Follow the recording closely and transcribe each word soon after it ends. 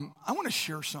I want to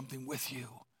share something with you.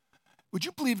 Would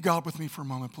you believe God with me for a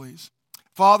moment, please?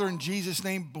 Father, in Jesus'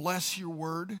 name, bless your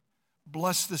word.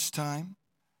 Bless this time.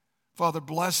 Father,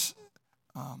 bless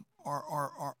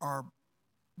our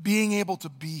being able to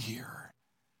be here,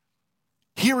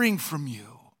 hearing from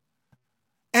you,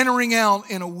 entering out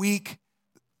in a week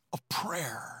of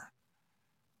prayer,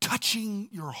 touching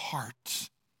your heart,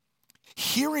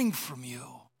 hearing from you,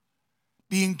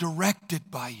 being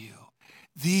directed by you.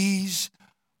 These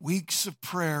weeks of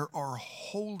prayer are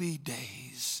holy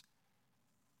days.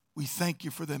 We thank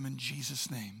you for them in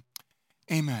Jesus' name.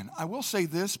 Amen. I will say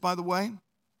this, by the way.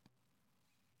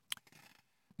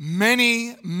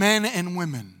 Many men and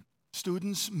women,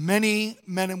 students, many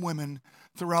men and women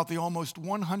throughout the almost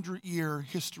 100-year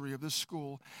history of this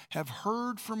school have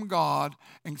heard from God,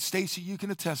 and Stacy, you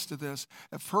can attest to this,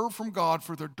 have heard from God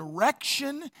for their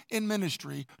direction in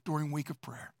ministry during week of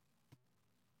prayer.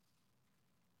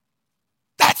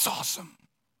 That's awesome.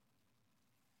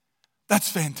 That's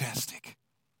fantastic.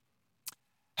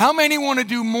 How many want to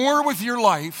do more with your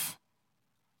life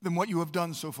than what you have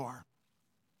done so far?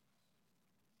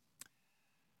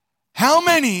 How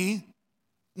many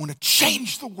want to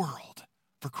change the world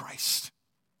for Christ?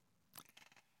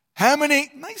 How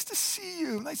many? Nice to see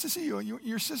you. Nice to see you.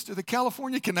 Your sister, the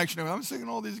California connection. I'm seeing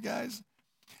all these guys.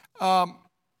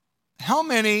 How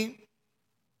many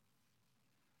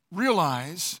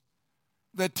realize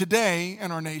that today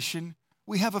in our nation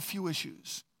we have a few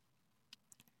issues?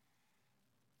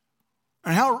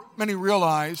 And how many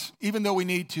realize, even though we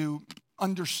need to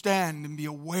understand and be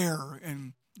aware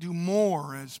and do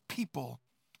more as people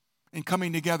in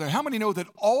coming together, how many know that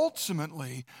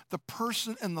ultimately the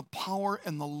person and the power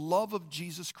and the love of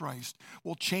Jesus Christ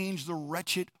will change the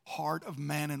wretched heart of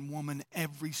man and woman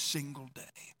every single day?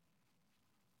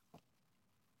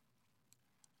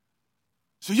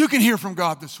 So you can hear from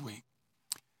God this week.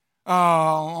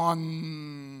 On,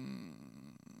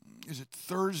 is it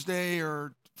Thursday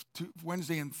or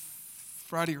Wednesday and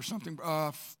Friday or something,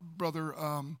 Brother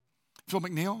Phil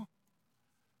McNeil?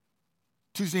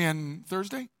 Tuesday and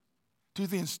Thursday?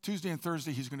 Tuesday and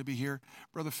Thursday he's going to be here.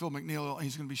 Brother Phil McNeil,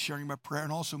 he's going to be sharing my prayer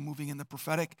and also moving in the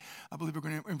prophetic. I believe we're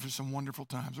going to in for some wonderful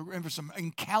times. We're in for some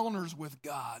encounters with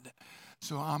God.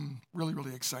 So I'm really,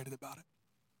 really excited about it.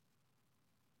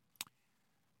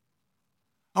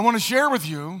 I want to share with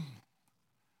you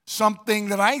something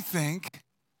that I think,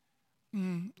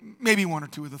 maybe one or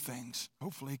two of the things,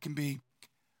 hopefully it can be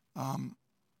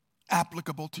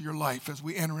applicable to your life as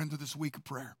we enter into this week of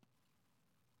prayer.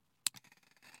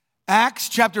 Acts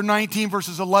chapter 19,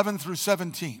 verses 11 through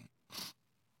 17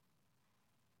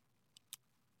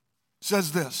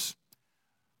 says this: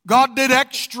 God did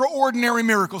extraordinary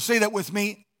miracles. Say that with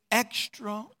me.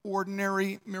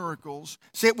 Extraordinary miracles.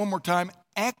 Say it one more time.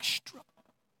 Extra.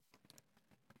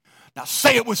 Now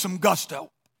say it with some gusto.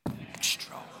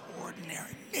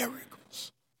 Extraordinary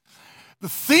miracles. The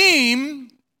theme,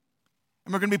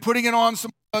 and we're going to be putting it on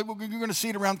some, you're going to see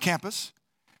it around campus,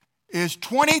 is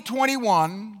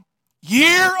 2021,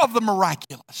 Year of the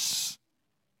Miraculous.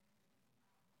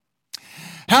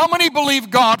 How many believe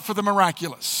God for the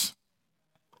miraculous?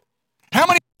 How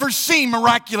many have ever seen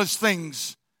miraculous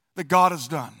things that God has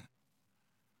done?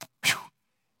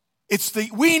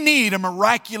 We need a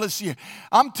miraculous year.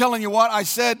 I'm telling you what, I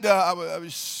said, I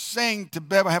was saying to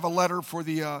Bev, I have a letter for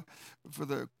the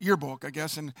yearbook, I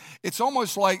guess, and it's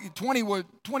almost like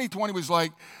 2020 was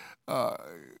like,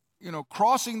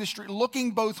 crossing the street,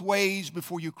 looking both ways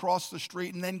before you cross the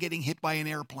street, and then getting hit by an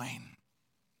airplane.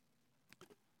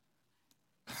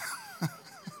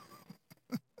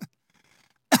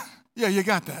 Yeah, you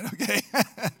got that, okay?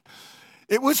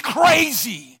 It was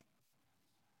crazy.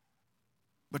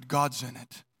 But God's in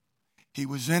it. He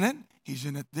was in it. He's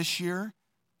in it this year. And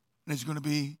he's going to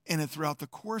be in it throughout the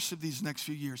course of these next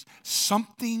few years.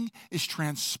 Something is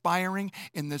transpiring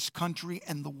in this country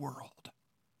and the world.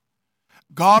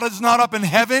 God is not up in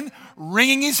heaven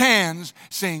wringing his hands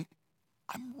saying,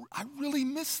 I really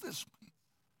miss this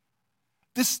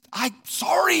one. I'm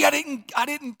sorry I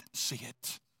didn't see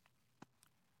it.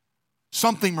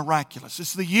 Something miraculous.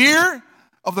 It's the year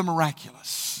of the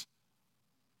miraculous.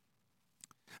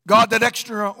 God did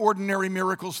extraordinary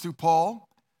miracles through Paul,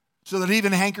 so that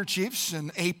even handkerchiefs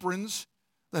and aprons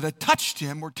that had touched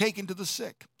him were taken to the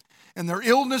sick, and their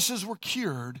illnesses were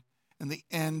cured, and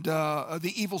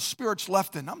the evil spirits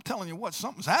left them. I'm telling you what,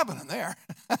 something's happening there.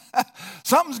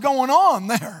 Something's going on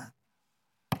there.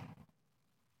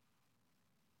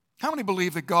 How many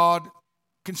believe that God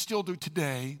can still do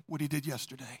today what he did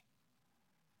yesterday?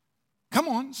 Come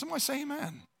on, somebody say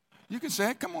amen. You can say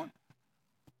it, come on.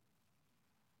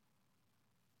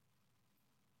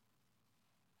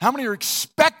 How many are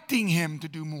expecting him to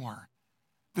do more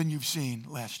than you've seen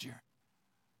last year?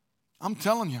 I'm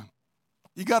telling you,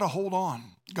 you got to hold on.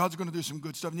 God's going to do some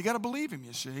good stuff, and you got to believe him,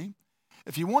 you see.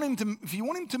 If you want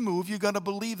him to move, you got to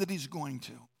believe that he's going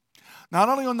to. Not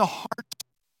only on the hearts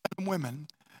of women,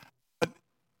 but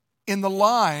in the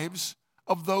lives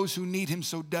of those who need him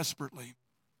so desperately.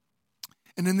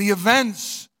 And in the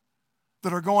events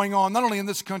that are going on, not only in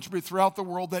this country, but throughout the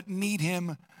world, that need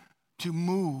him to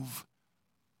move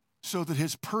so that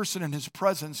his person and his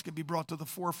presence can be brought to the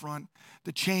forefront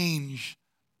to change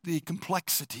the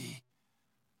complexity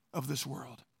of this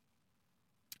world.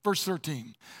 Verse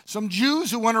 13, some Jews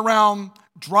who went around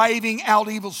driving out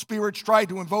evil spirits tried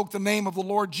to invoke the name of the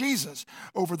Lord Jesus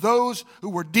over those who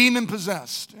were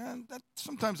demon-possessed. And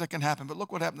sometimes that can happen, but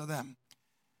look what happened to them.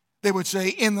 They would say,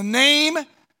 in the name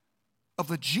of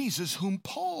the Jesus whom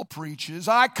Paul preaches,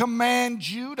 I command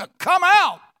you to come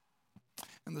out.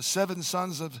 And the 7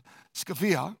 sons of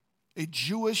Sceva, a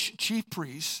Jewish chief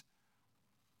priest,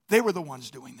 they were the ones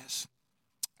doing this.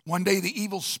 One day the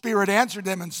evil spirit answered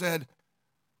them and said,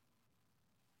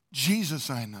 Jesus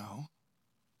I know,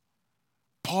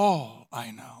 Paul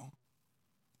I know,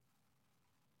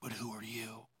 but who are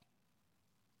you?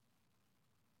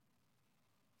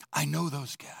 I know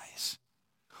those guys.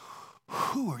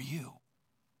 Who are you?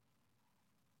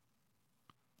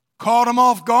 Caught him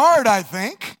off guard, I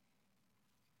think.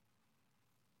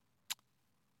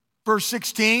 Verse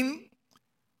 16,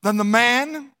 then the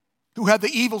man who had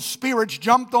the evil spirits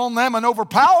jumped on them and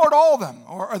overpowered all them,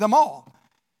 or them all.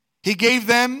 He gave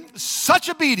them such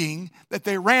a beating that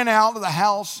they ran out of the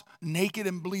house naked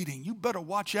and bleeding. You better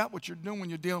watch out what you're doing when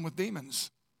you're dealing with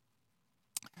demons.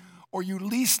 Or you at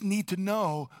least need to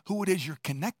know who it is you're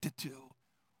connected to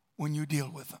when you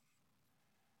deal with them.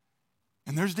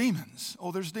 And there's demons.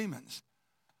 Oh, there's demons.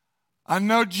 I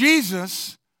know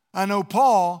Jesus. I know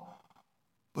Paul.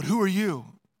 But who are you?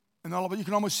 And all of it, you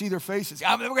can almost see their faces.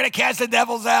 We're going to cast the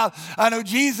devils out. I know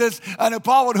Jesus. I know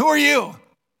Paul. But who are you?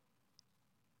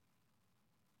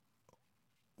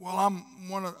 Well, I'm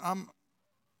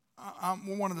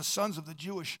one of the sons of the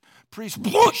Jewish priest.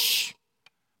 Whoosh!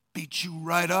 Beat you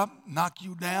right up, knock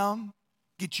you down,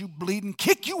 get you bleeding,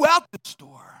 kick you out the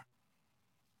door.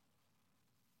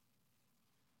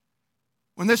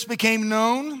 When this became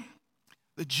known,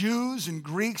 the Jews and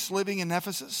Greeks living in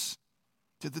Ephesus,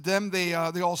 to them they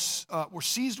all were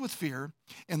seized with fear,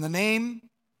 and the name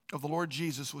of the Lord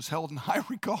Jesus was held in high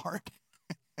regard.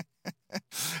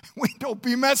 We don't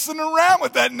be messing around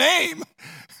with that name.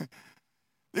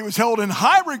 It was held in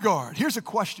high regard. Here's a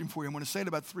question for you. I'm going to say it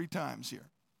about 3 times here.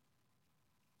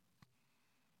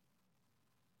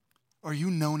 Are you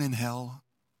known in hell?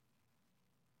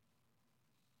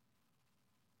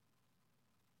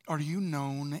 Are you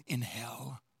known in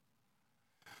hell?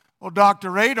 Well,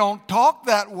 Dr. Ray, don't talk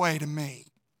that way to me.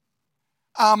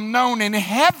 I'm known in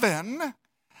heaven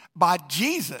by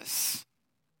Jesus.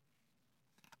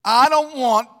 I don't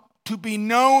want to be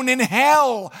known in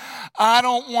hell. I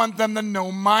don't want them to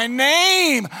know my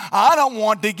name. I don't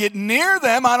want to get near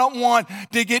them. I don't want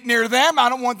to get near them. I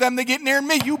don't want them to get near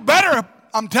me. You better,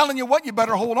 I'm telling you what, you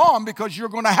better hold on, because you're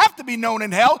going to have to be known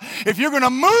in hell if you're going to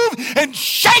move and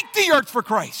shake the earth for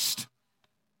Christ.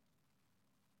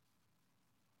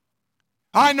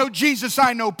 I know Jesus,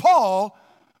 I know Paul,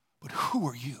 but who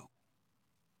are you?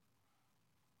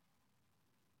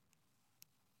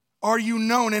 Are you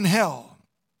known in hell?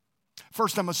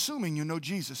 First, I'm assuming you know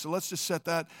Jesus, so let's just set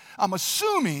that. I'm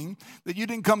assuming that you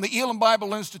didn't come to Elam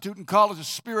Bible Institute and College, a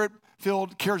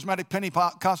Spirit-filled, charismatic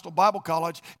Pentecostal Bible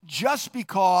college, just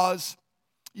because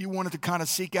you wanted to kind of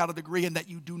seek out a degree and that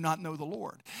you do not know the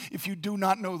Lord. If you do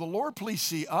not know the Lord, please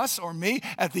see us or me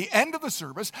at the end of the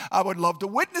service. I would love to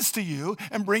witness to you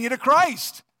and bring you to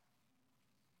Christ.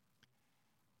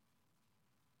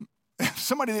 If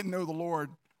somebody didn't know the Lord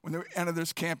when they entered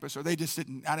this campus, or they just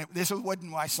didn't, this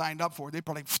wasn't what I signed up for, they'd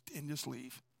probably and just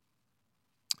leave.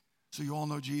 So you all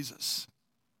know Jesus.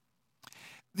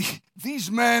 These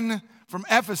men from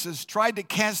Ephesus tried to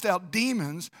cast out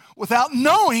demons without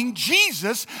knowing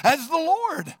Jesus as the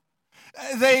Lord.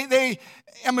 They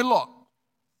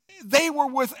were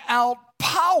without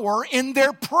power in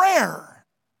their prayer.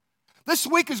 This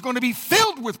week is going to be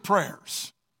filled with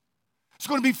prayers. It's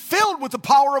going to be filled with the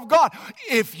power of God,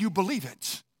 if you believe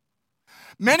it.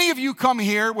 Many of you come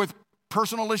here with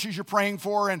personal issues you're praying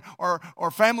for,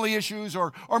 or family issues,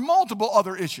 or multiple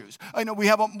other issues. I know we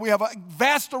have a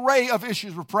vast array of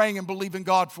issues we're praying and believing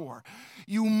God for.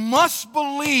 You must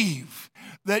believe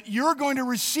that you're going to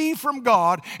receive from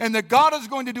God, and that God is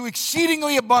going to do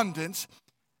exceedingly abundance,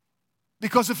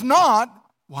 because if not,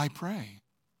 why pray?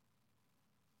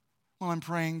 while I'm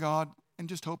praying, God, and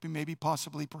just hoping maybe,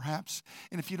 possibly, perhaps.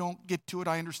 And if you don't get to it,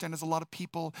 I understand there's a lot of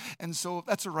people. And so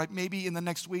that's all right. Maybe in the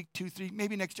next week, 2, 3,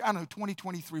 maybe next year, I don't know,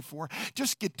 2023, 4.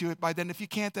 Just get to it by then. If you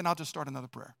can't, then I'll just start another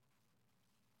prayer.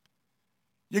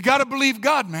 You got to believe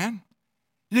God, man.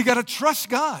 You got to trust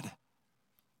God.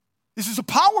 This is a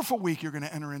powerful week you're going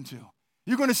to enter into.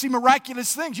 You're going to see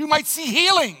miraculous things. You might see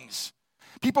healings.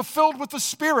 People filled with the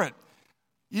Spirit.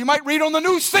 You might read on the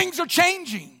news, things are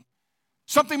changing.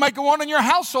 Something might go on in your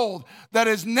household that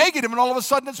is negative, and all of a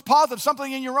sudden it's positive.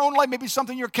 Something in your own life, maybe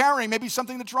something you're carrying, maybe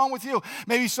something that's wrong with you,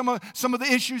 maybe some of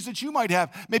the issues that you might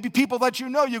have, maybe people that you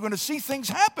know. You're going to see things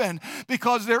happen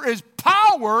because there is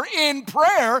power in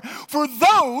prayer for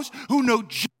those who know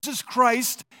Jesus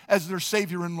Christ as their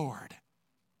Savior and Lord.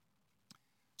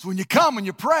 So when you come and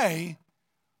you pray,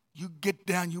 you get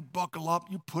down, you buckle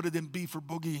up, you put it in B for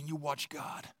boogie, and you watch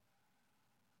God.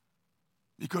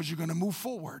 Because you're going to move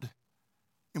forward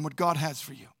in what God has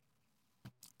for you.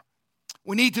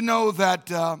 We need to know that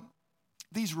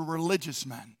these were religious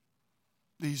men,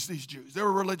 these Jews. They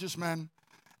were religious men,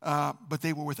 but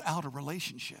they were without a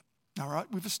relationship. All right?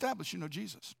 We've established you know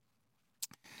Jesus.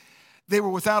 They were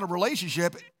without a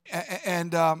relationship,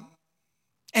 and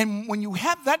when you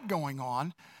have that going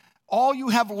on, all you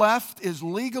have left is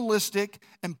legalistic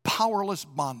and powerless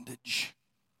bondage.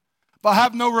 If I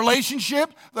have no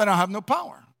relationship, then I have no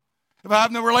power. If I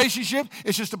have no relationship,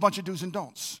 it's just a bunch of do's and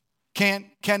don'ts. Can't,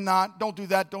 cannot, don't do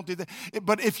that, don't do that.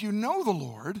 But if you know the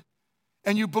Lord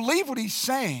and you believe what he's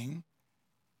saying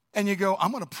and you go,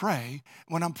 I'm going to pray.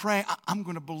 When I'm praying, I'm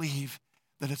going to believe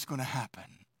that it's going to happen.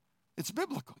 It's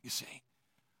biblical, you see.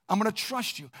 I'm going to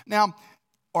trust you. Now,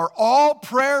 are all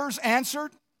prayers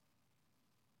answered?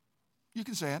 You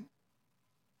can say it.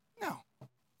 No,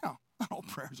 not all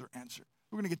prayers are answered.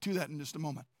 We're going to get to that in just a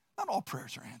moment. Not all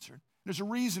prayers are answered. There's a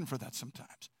reason for that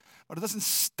sometimes. But it doesn't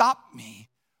stop me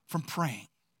from praying.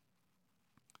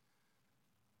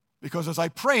 Because as I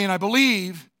pray and I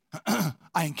believe,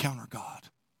 I encounter God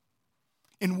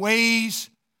in ways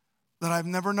that I've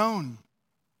never known.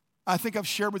 I think I've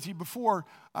shared with you before.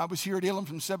 I was here at Elam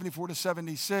from 74 to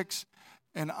 76.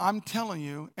 And I'm telling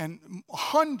you, and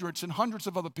hundreds and hundreds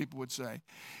of other people would say,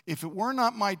 if it were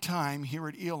not my time here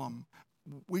at Elam,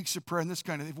 weeks of prayer and this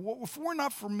kind of thing, if it were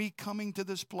not for me coming to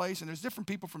this place, and there's different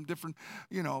people from different,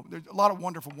 there's a lot of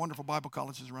wonderful, wonderful Bible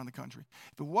colleges around the country.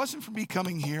 If it wasn't for me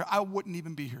coming here, I wouldn't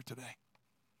even be here today.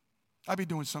 I'd be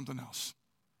doing something else.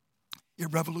 It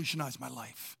revolutionized my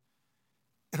life.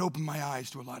 It opened my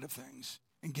eyes to a lot of things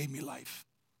and gave me life.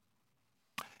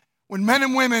 When men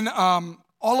and women,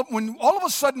 all of a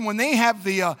sudden, when they have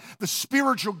the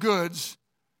spiritual goods,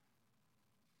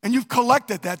 and you've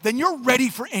collected that, then you're ready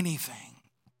for anything.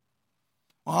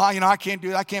 Well, I can't do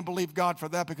that. I can't believe God for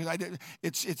that because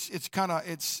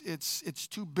it's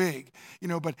too big.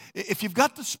 But if you've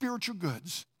got the spiritual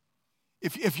goods,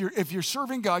 if you're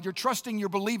serving God, you're trusting, you're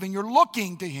believing, you're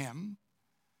looking to Him,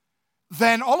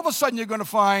 then all of a sudden you're going to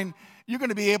find you're going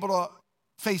to be able to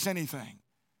face anything.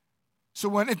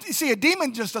 So a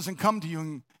demon just doesn't come to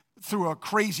you through a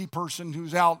crazy person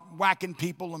who's out whacking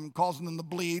people and causing them to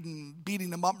bleed and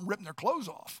beating them up and ripping their clothes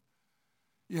off.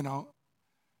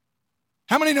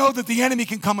 How many know that the enemy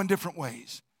can come in different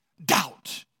ways?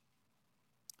 Doubt,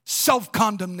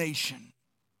 self-condemnation,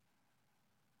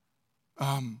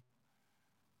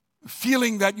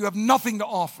 feeling that you have nothing to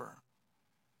offer,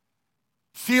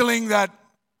 feeling that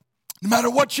no matter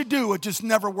what you do, it just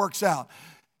never works out.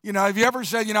 Have you ever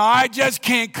said, I just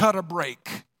can't cut a break?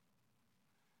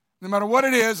 No matter what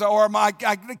it is, or I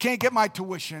can't get my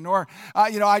tuition, or,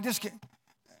 I just can't.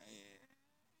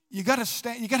 You got to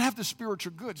stand. You got to have the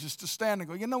spiritual goods just to stand and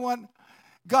go, you know what?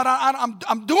 God,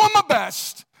 I'm doing my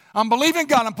best. I'm believing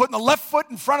God. I'm putting the left foot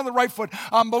in front of the right foot.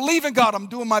 I'm believing God. I'm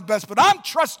doing my best. But I'm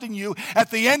trusting you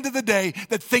at the end of the day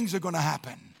that things are going to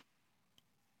happen.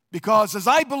 Because as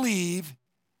I believe,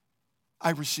 I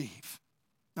receive.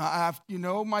 Now,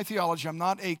 my theology. I'm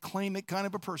not a claim it kind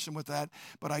of a person with that.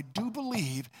 But I do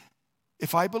believe,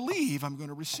 if I believe, I'm going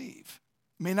to receive.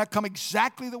 It may not come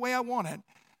exactly the way I want it,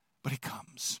 but it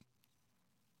comes.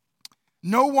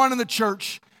 No one in the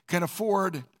church can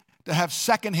afford to have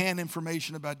secondhand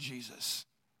information about Jesus.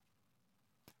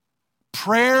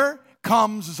 Prayer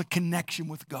comes as a connection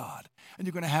with God, and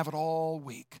you're going to have it all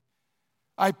week.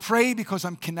 I pray because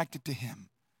I'm connected to Him.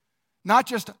 Not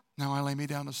just, now I lay me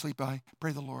down to sleep, I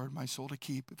pray the Lord my soul to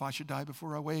keep. If I should die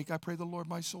before I wake, I pray the Lord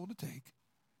my soul to take.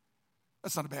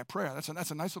 That's not a bad prayer. That's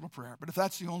a nice little prayer. But if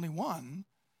that's the only one,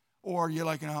 or you're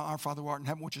like, Our Father who art in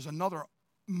heaven, which is another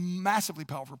massively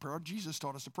powerful prayer. Jesus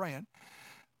taught us to pray it.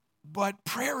 But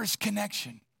prayer is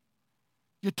connection.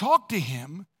 You talk to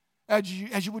Him,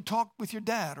 as you would talk with your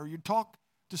dad or you talk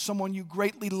to someone you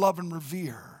greatly love and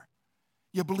revere.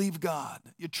 You believe God.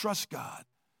 You trust God.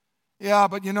 Yeah,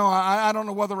 but I don't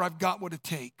know whether I've got what it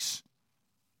takes.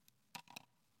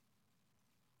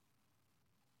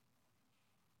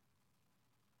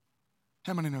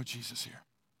 How many know Jesus here?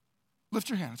 Lift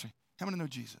your hand and say, how many know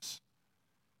Jesus?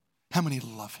 How many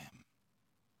love him?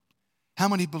 How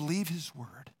many believe his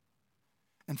word?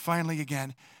 And finally,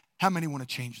 again, how many want to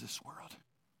change this world?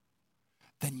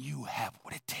 Then you have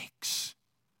what it takes.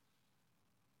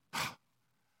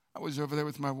 I was over there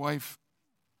with my wife.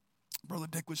 Brother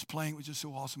Dick was playing. It was just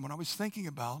so awesome. What I was thinking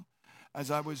about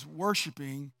as I was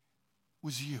worshiping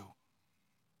was you.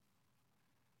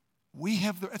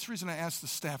 That's the reason I asked the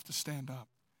staff to stand up.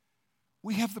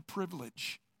 We have the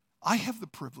privilege. I have the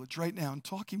privilege right now in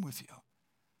talking with you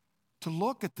to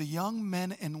look at the young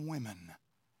men and women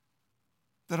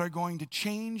that are going to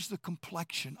change the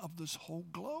complexion of this whole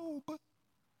globe.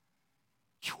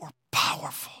 You are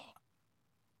powerful.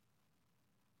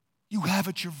 You have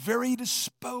at your very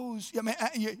you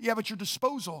have at your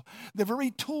disposal the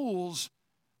very tools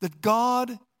that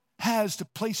God has to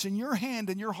place in your hand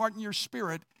and your heart and your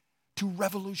spirit to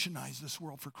revolutionize this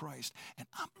world for Christ. And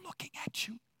I'm looking at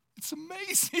you. It's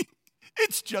amazing.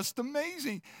 It's just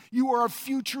amazing. You are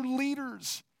future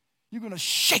leaders. You're going to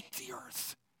shake the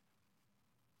earth.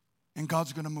 And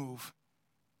God's going to move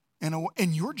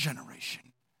in your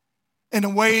generation in a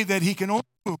way that he can only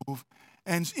move,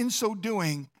 and in so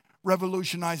doing,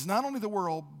 revolutionize not only the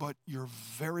world, but your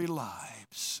very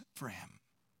lives for him.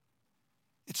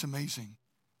 It's amazing.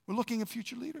 We're looking at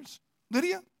future leaders.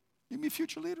 Lydia, you be a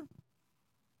future leader.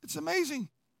 It's amazing.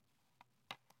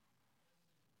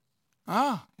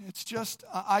 It's just,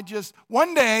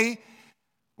 one day,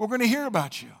 we're going to hear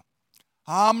about you.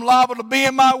 I'm liable to be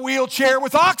in my wheelchair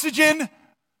with oxygen,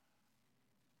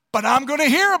 but I'm going to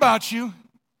hear about you.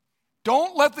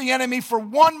 Don't let the enemy for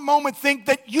one moment think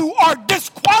that you are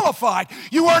disqualified.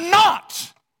 You are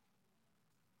not.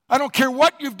 I don't care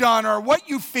what you've done or what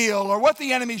you feel or what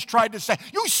the enemy's tried to say.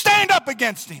 You stand up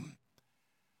against him.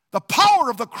 The power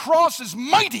of the cross is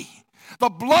mighty. The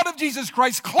blood of Jesus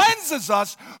Christ cleanses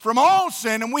us from all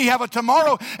sin, and we have a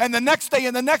tomorrow and the next day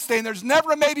and the next day, and there's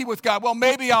never a maybe with God. Well,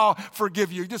 maybe I'll forgive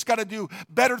you. You just got to do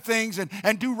better things and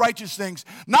do righteous things.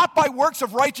 Not by works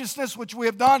of righteousness, which we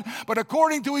have done, but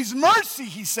according to his mercy,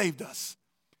 he saved us.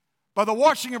 By the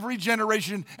washing of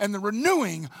regeneration and the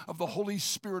renewing of the Holy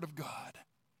Spirit of God.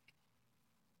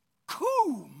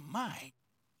 Whew, my.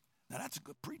 Now that's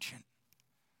good preaching.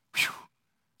 Whew.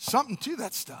 Something to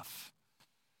that stuff.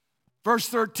 Verse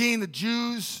 13, the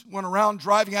Jews went around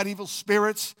driving out evil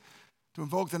spirits to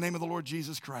invoke the name of the Lord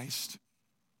Jesus Christ.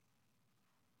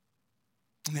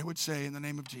 And they would say, in the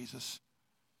name of Jesus.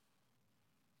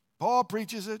 Paul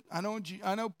preaches it. I know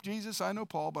Jesus, I know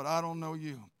Paul, but I don't know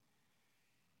you.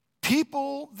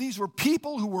 These were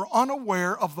people who were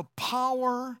unaware of the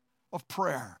power of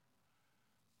prayer.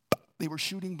 They were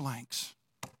shooting blanks.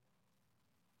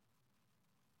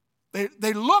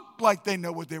 They looked like they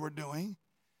know what they were doing.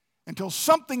 Until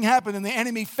something happened and the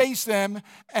enemy faced them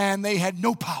and they had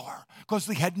no power because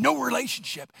they had no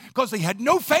relationship, because they had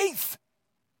no faith.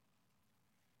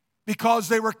 Because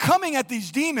they were coming at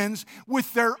these demons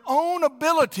with their own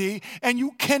ability, and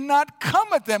you cannot come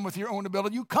at them with your own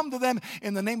ability. You come to them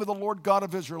in the name of the Lord God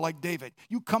of Israel, like David.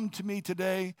 You come to me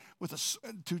today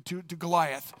to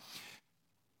Goliath.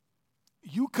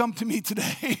 You come to me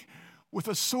today with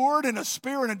a sword and a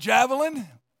spear and a javelin.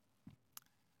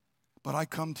 But I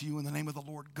come to you in the name of the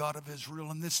Lord God of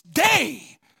Israel, and this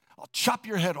day I'll chop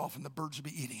your head off and the birds will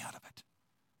be eating out of it.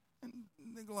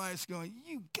 And the Goliath's going,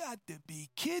 you got to be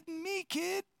kidding me,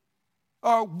 kid.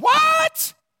 Or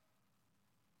what?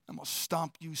 I'm going to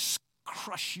stomp you,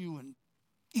 crush you, and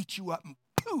eat you up and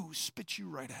spit you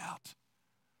right out.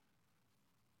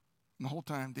 And the whole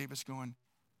time David's going,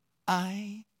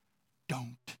 I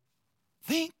don't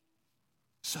think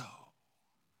so.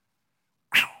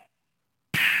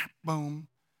 Boom.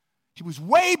 He was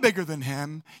way bigger than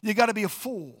him. You got to be a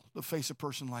fool to face a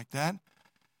person like that.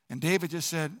 And David just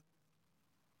said,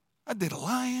 I did a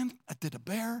lion. I did a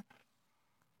bear.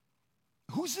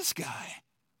 Who's this guy?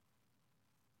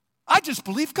 I just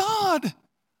believe God.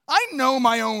 I know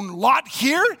my own lot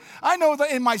here. I know that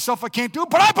in myself I can't do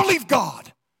it, but I believe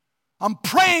God. I'm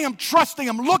praying, I'm trusting,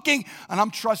 I'm looking, and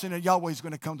I'm trusting that Yahweh is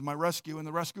going to come to my rescue and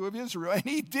the rescue of Israel. And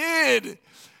he did.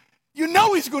 You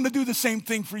know he's going to do the same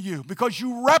thing for you because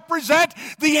you represent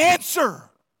the answer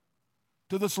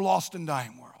to this lost and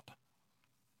dying world.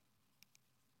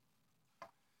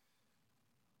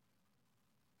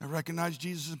 I recognize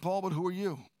Jesus and Paul, but who are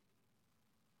you?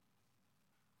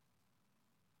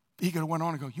 He could have went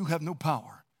on and go, you have no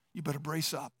power. You better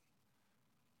brace up.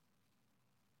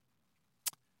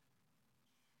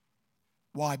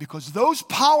 Why? Because those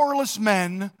powerless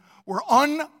men were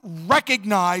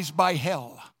unrecognized by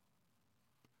hell.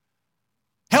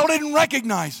 Hell didn't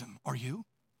recognize them. Are you?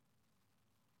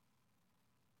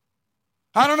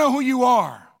 I don't know who you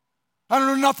are. I don't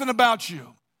know nothing about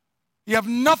you. You have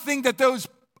nothing that those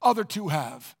other two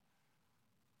have.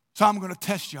 So I'm going to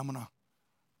test you. I'm going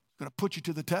to put you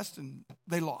to the test, and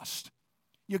they lost.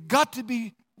 You got to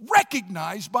be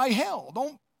recognized by hell.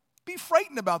 Don't be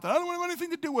frightened about that. I don't want to have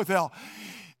anything to do with hell.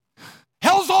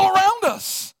 Hell's all around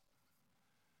us.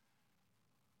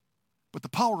 But the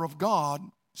power of God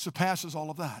surpasses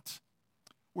all of that.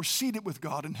 We're seated with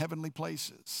God in heavenly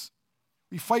places.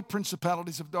 We fight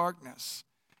principalities of darkness.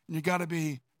 And you got to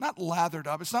be not lathered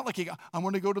up. It's not like I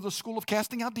want to go to the school of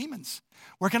casting out demons.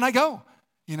 Where can I go?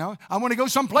 I want to go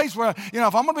someplace where,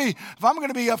 if I'm going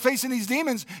to be facing these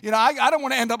demons, I don't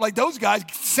want to end up like those guys.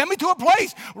 Send me to a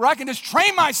place where I can just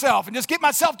train myself and just get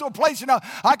myself to a place,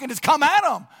 I can just come at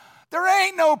them. There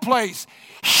ain't no place.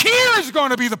 Here's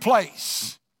going to be the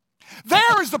place.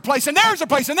 There is the place, and there's the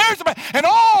place, and there's the place. And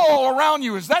all around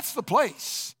you that's the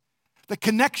place. The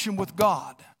connection with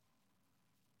God.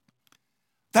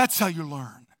 That's how you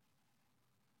learn.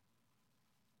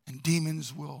 And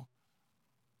demons will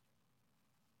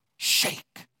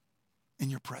shake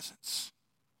in your presence.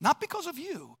 Not because of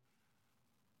you,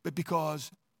 but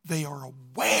because they are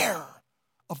aware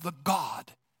of the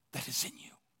God that is in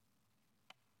you.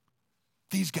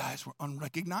 These guys were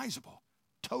unrecognizable,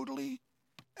 totally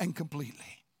and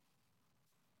completely.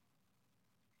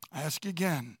 I ask you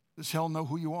again, does hell know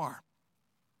who you are?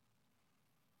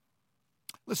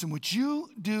 Listen, what you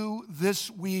do this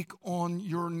week on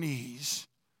your knees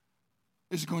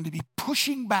is going to be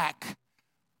pushing back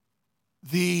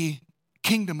the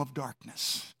kingdom of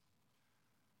darkness.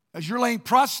 As you're laying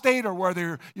prostrate, or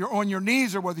whether you're on your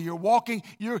knees or whether you're walking,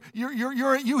 you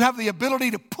have the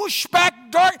ability to push back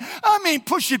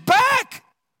push it back.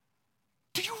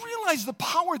 Do you realize the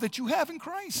power that you have in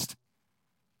Christ?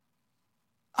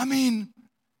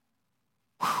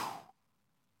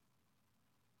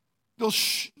 They'll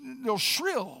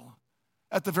shrill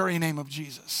at the very name of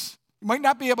Jesus. You might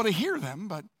not be able to hear them,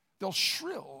 but they'll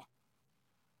shrill.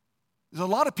 There's a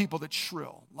lot of people that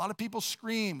shrill. A lot of people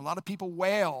scream. A lot of people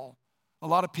wail. A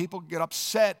lot of people get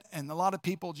upset, and a lot of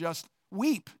people just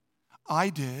weep. I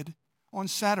did on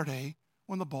Saturday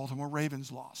when the Baltimore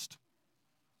Ravens lost.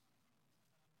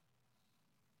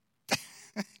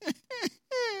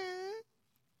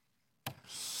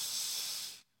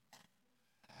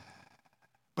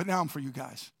 But now I'm for you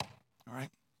guys, all right?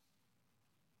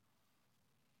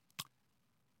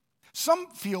 Some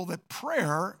feel that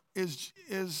prayer is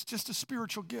just a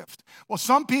spiritual gift. Well,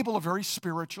 some people are very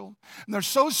spiritual, and they're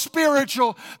so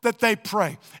spiritual that they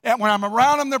pray. And when I'm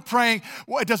around them, they're praying.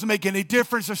 Well, it doesn't make any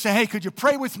difference. They're saying, hey, could you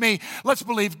pray with me? Let's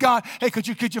believe God. Hey, could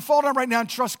you fall down right now and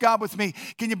trust God with me?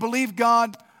 Can you believe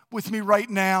God with me right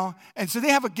now? And so they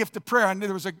have a gift of prayer. And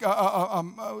there was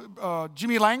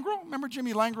Jimmy Langrel. Remember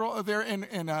Jimmy Langrel there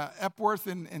in Epworth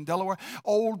in Delaware?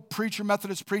 Old preacher,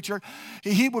 Methodist preacher.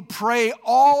 He would pray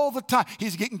all the time.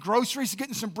 He's getting groceries, he's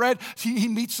getting some bread. He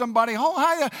meets somebody. Oh,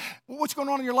 hi, what's going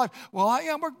on in your life? Well,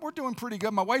 we're doing pretty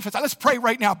good. My wife said, let's pray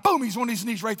right now. Boom, he's on his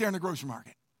knees right there in the grocery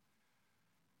market.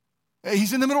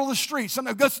 He's in the middle of the street.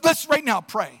 Let's right now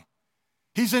pray.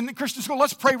 He's in Christian school.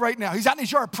 Let's pray right now. He's out in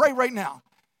his yard. Pray right now.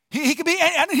 He could be,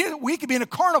 and we could be in a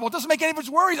carnival. It doesn't make any of his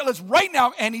worries. Let's right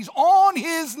now, and he's on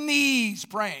his knees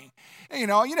praying. And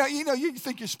you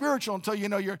think you're spiritual until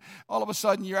you're all of a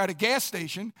sudden you're at a gas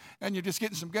station and you're just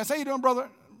getting some gas. How you doing, brother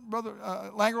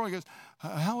Langrel? He goes,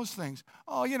 how is things?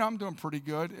 Oh, I'm doing pretty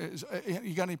good.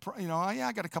 You got any? Yeah,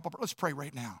 I got a couple. Let's pray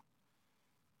right now.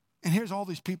 And here's all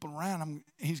these people around him.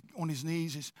 He's on his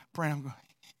knees. He's praying. I'm going,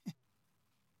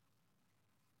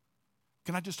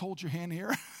 can I just hold your hand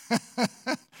here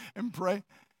and pray?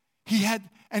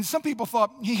 And some people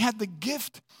thought he had the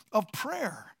gift of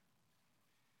prayer.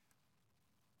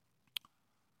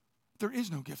 There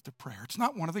is no gift of prayer. It's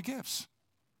not one of the gifts.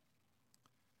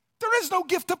 There is no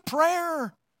gift of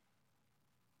prayer.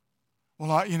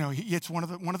 Well, it's one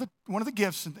of the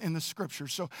gifts in the scripture.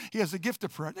 So he has the gift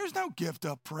of prayer. There's no gift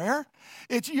of prayer.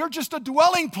 You're just a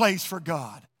dwelling place for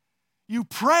God. You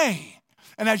pray,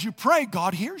 and as you pray,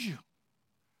 God hears you.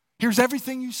 Here's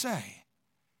everything you say.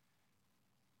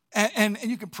 And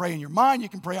you can pray in your mind, you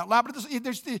can pray out loud, but you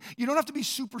don't have to be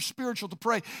super spiritual to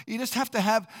pray. You just have to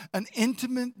have an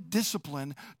intimate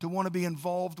discipline to want to be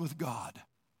involved with God.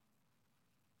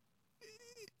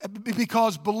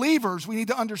 Because believers, we need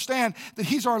to understand that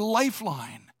He's our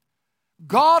lifeline.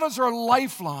 God is our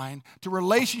lifeline to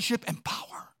relationship and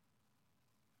power.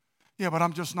 Yeah, but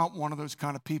I'm just not one of those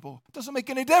kind of people. It doesn't make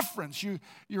any difference. You're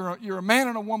a man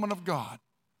and a woman of God.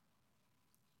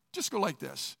 Just go like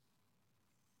this.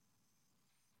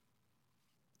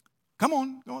 Come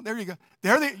on, go on. There you go.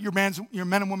 You're men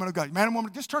and women of God. You're man and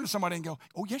woman. Just turn to somebody and go,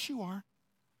 oh, yes, you are.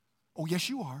 Oh, yes,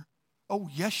 you are. Oh,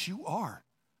 yes, you are.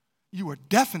 You are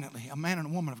definitely a man and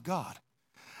a woman of God.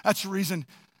 That's the reason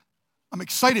I'm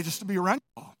excited just to be around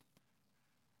you all.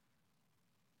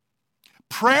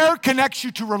 Prayer connects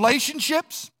you to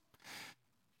relationships.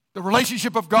 The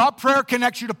relationship of God. Prayer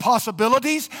connects you to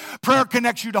possibilities. Prayer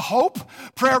connects you to hope.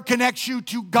 Prayer connects you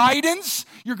to guidance.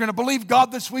 You're going to believe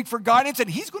God this week for guidance, and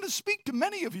He's going to speak to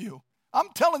many of you. I'm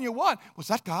telling you what. Was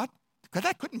that God?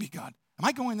 That couldn't be God. Am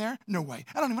I going there? No way.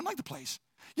 I don't even like the place.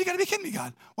 You got to be kidding me,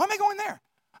 God. Why am I going there?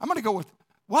 I'm going to go with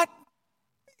what?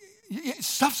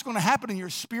 Stuff's going to happen in your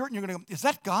spirit, and you're going to go, is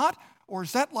that God? Or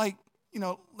is that like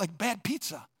bad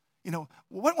pizza?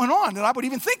 What went on that I would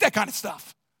even think that kind of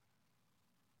stuff?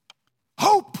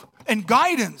 Hope and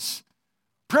guidance.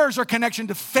 Prayer is our connection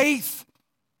to faith.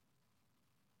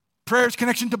 Prayer is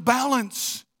connection to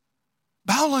balance.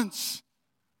 Balance.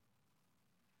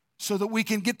 So that we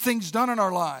can get things done in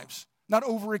our lives, not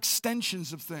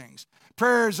overextensions of things.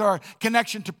 Prayer is our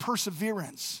connection to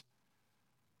perseverance.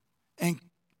 And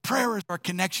prayer is our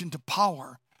connection to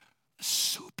power.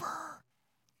 Supernatural.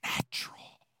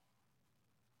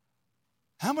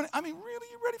 Really,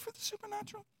 you ready for the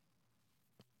supernatural?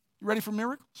 You ready for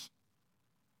miracles?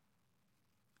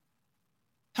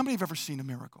 How many have ever seen a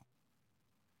miracle?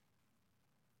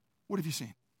 What have you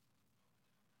seen?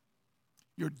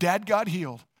 Your dad got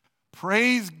healed.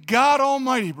 Praise God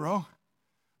Almighty, bro.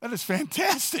 That is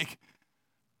fantastic.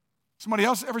 Somebody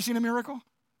else ever seen a miracle?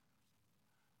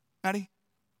 Maddie?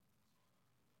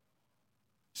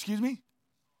 Excuse me?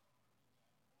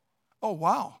 Oh,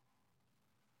 wow.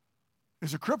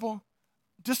 There's a cripple.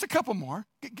 Just a couple more.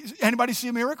 Anybody see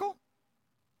a miracle?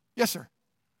 Yes, sir.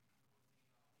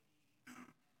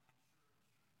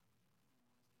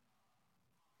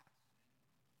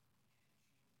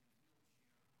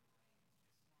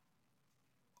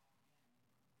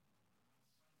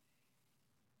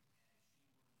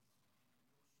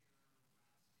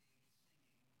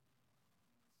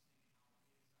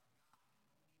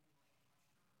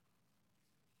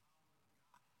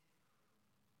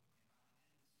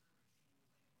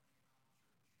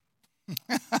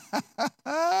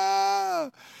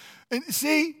 And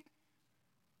see,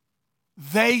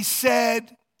 they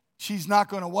said she's not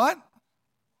going to what?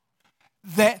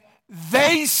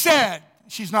 They said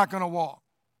she's not going to walk.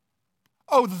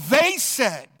 Oh, they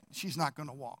said she's not going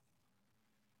to walk.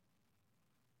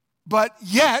 But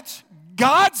yet,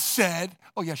 God said,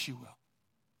 oh, yes, you will.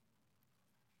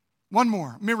 One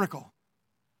more, miracle.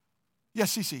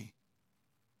 Yes, Cece.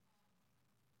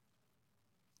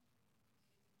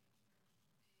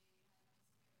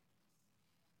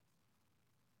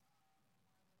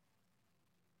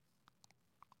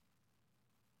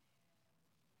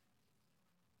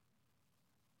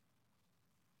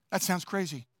 That sounds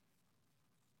crazy.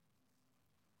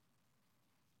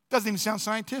 Doesn't even sound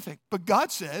scientific. But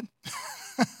God said,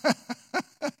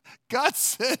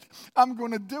 I'm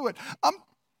going to do it.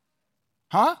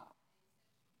 Huh?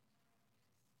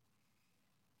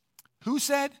 Who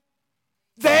said?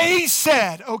 They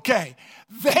said, okay.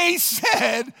 They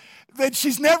said that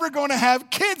she's never going to have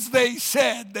kids. They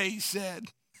said.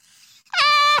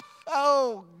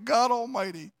 Oh, God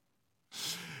Almighty.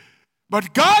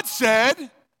 But God said,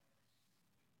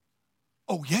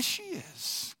 oh, yes, she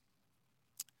is.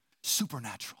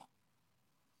 Supernatural.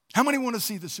 How many want to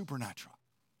see the supernatural?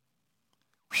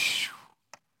 Whew.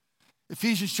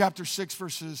 Ephesians chapter 6,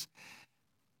 verses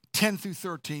 10 through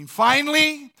 13.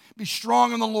 Finally, be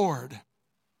strong in the Lord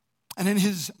and in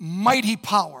His mighty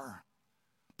power.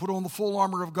 Put on the full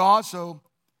armor of God so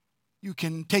you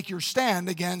can take your stand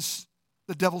against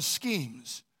the devil's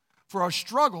schemes. For our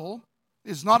struggle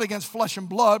is not against flesh and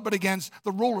blood, but against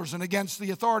the rulers and against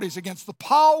the authorities, against the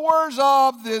powers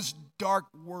of this dark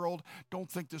world. Don't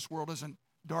think this world isn't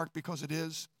dark, because it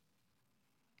is.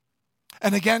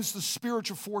 And against the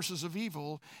spiritual forces of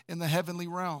evil in the heavenly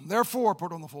realm. Therefore,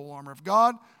 put on the full armor of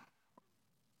God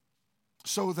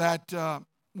so that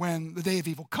when the day of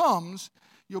evil comes,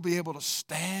 you'll be able to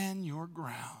stand your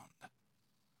ground.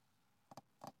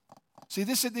 See,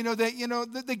 this is,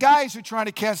 the guys who are trying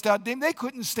to cast out demons, they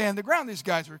couldn't stand the ground. These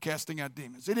guys were casting out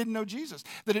demons. They didn't know Jesus.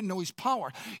 They didn't know His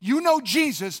power. You know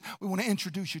Jesus, we want to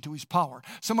introduce you to His power.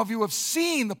 Some of you have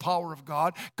seen the power of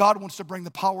God. God wants to bring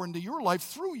the power into your life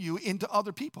through you into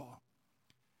other people.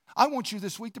 I want you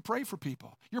this week to pray for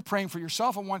people. You're praying for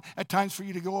yourself. I want at times for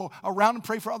you to go around and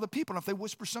pray for other people. And if they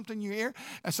whisper something in your ear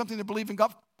and something to believe in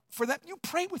God for that, you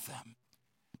pray with them.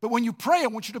 But when you pray, I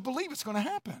want you to believe it's going to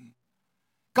happen.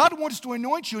 God wants to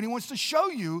anoint you, and he wants to show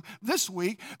you this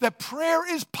week that prayer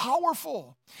is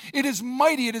powerful. It is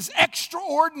mighty. It is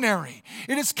extraordinary.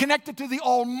 It is connected to the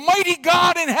almighty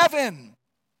God in heaven.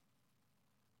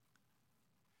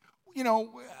 You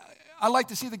know, I like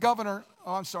to see the governor.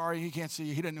 Oh, I'm sorry, he can't see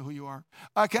you. He didn't know who you are.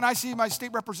 Can I see my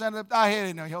state representative? He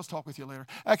didn't know. He'll talk with you later.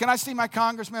 Can I see my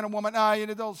congressman and woman?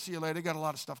 They'll see you later. They got a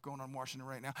lot of stuff going on in Washington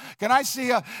right now. Can I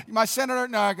see my senator?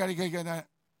 No, I got to get that.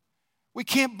 We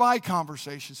can't buy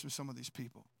conversations with some of these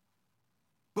people.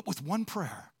 But with one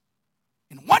prayer,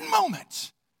 in one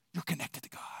moment, you're connected to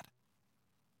God,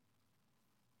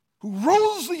 who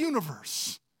rules the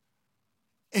universe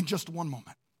in just one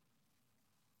moment.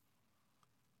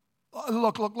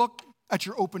 Look at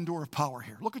your open door of power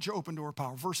here. Look at your open door of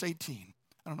power. Verse 18.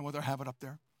 I don't know whether I have it up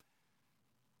there.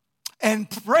 And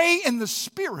pray in the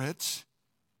Spirit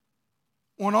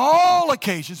on all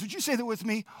occasions. Would you say that with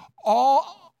me?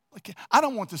 I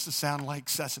don't want this to sound like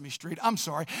Sesame Street. I'm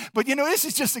sorry. But this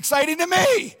is just exciting to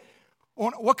me.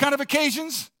 On what kind of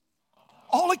occasions?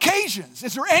 All occasions.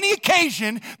 Is there any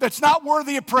occasion that's not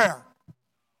worthy of prayer?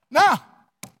 No.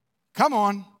 Come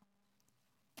on.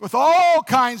 With all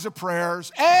kinds of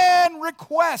prayers and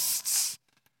requests.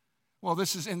 Well,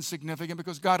 this is insignificant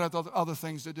because God has other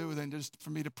things to do than just for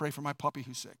me to pray for my puppy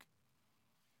who's sick.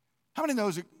 How many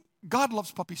knows that God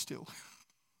loves puppies too?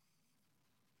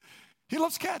 He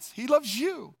loves cats. He loves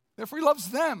you. Therefore, he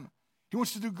loves them. He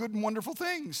wants to do good and wonderful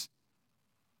things.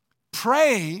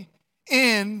 Pray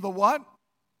in the what?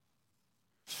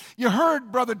 You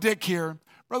heard Brother Dick here.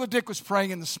 Brother Dick was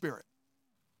praying in the Spirit.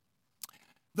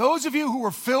 Those of you who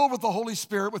are filled with the Holy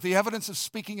Spirit with the evidence of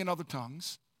speaking in other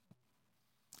tongues,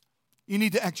 you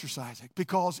need to exercise it.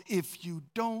 Because if you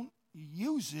don't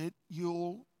use it,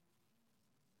 you'll.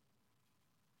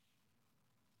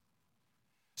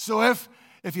 So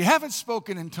if you haven't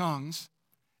spoken in tongues,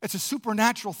 it's a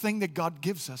supernatural thing that God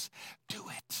gives us. Do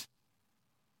it.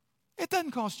 It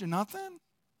doesn't cost you nothing.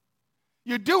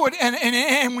 You do it,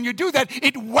 and when you do that,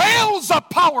 it whales up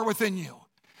power within you.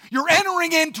 You're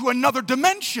entering into another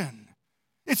dimension.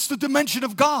 It's the dimension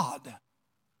of God.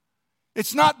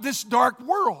 It's not this dark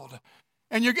world.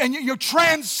 And you're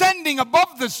transcending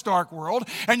above this dark world,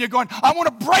 and you're going, I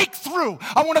want to break through.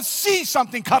 I want to see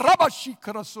something.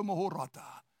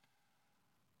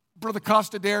 Brother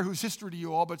Costa Dare, who's history to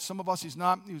you all, but some of us he's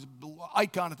not. He was an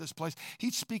icon at this place.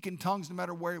 He'd speak in tongues no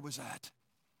matter where he was at.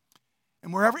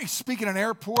 And wherever he's speaking in an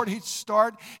airport, he'd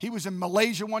start. He was in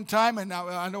Malaysia one time, and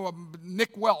I know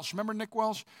Nick Welsh. Remember Nick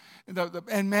Welsh?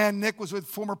 And man, Nick was with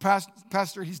former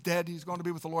pastor. He's dead. He's going to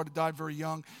be with the Lord. He died very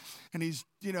young. And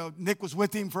Nick was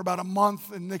with him for about a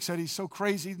month, and Nick said he's so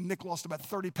crazy. Nick lost about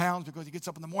 30 pounds because he gets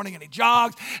up in the morning and he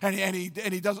jogs, and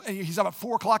he's up at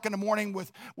 4 o'clock in the morning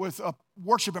with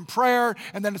worship and prayer,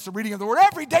 and then it's the reading of the Word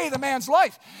every day of the man's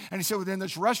life. And he said, within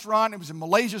this restaurant, it was in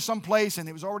Malaysia someplace, and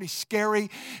it was already scary.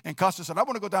 And Costa said, I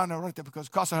want to go down there right there because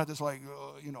Costa had this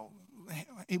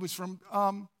he was from,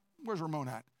 where's Ramon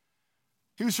at?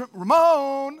 He was from,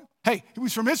 Ramon, hey, he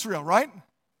was from Israel, right?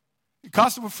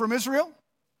 Costa was from Israel.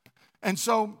 And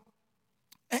so,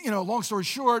 long story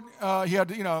short, he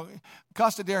had,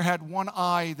 Costa Dare had one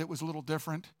eye that was a little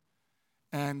different.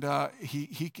 And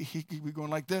he was going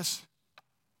like this.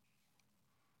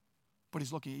 But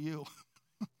he's looking at you.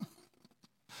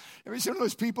 Ever seen one of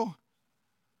those people?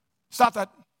 Stop that.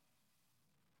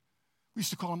 We used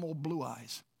to call them old blue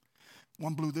eyes.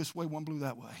 One blew this way, one blew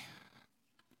that way.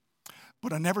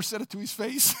 But I never said it to his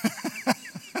face.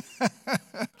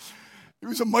 He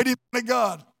was a mighty man of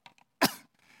God.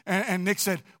 And Nick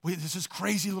said, wait, this is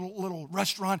crazy little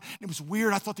restaurant. It was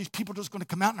weird. I thought these people were just going to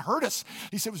come out and hurt us.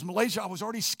 He said, it was Malaysia. I was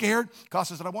already scared.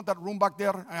 Costa said, I want that room back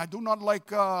there. And I do not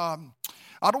like, I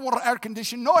don't want air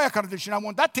conditioning. No air conditioning. I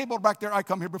want that table back there. I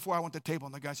come here before I want the table.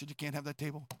 And the guy said, you can't have that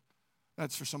table.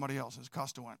 That's for somebody else. As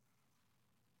Costa went.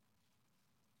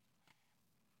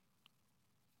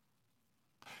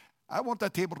 I want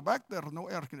that table back there. No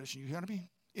air conditioning. You hear me?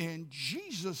 In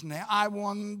Jesus' name, I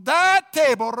want that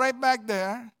table right back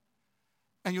there,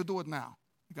 and you'll do it now.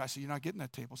 The guy said, you're not getting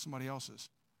that table. Somebody else's.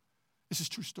 This is a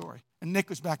true story. And Nick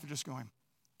was back there just going.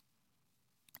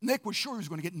 Nick was sure he was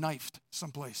going to get knifed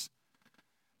someplace.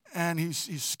 And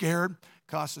he's scared.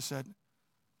 Costa said,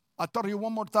 I'll tell you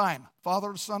one more time.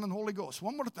 Father, Son, and Holy Ghost.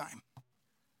 One more time.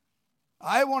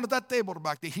 I wanted that table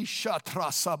back there. He shut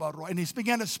and he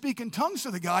began to speak in tongues to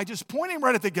the guy, just pointing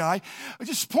right at the guy,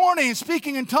 just pointing and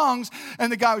speaking in tongues.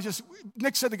 And the guy was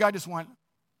Nick said the guy just went.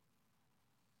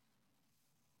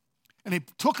 And he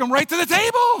took him right to the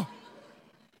table.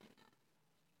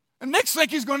 And Nick's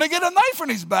think he's going to get a knife in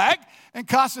his back. And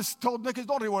Costas told Nick,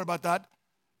 don't worry about that.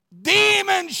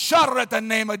 Demon, shudder at the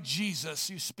name of Jesus.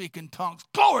 You speak in tongues.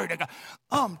 Glory to God.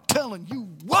 I'm telling you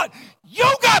what, you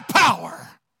got power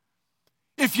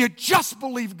if you just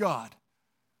believe God.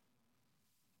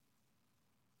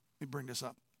 Let me bring this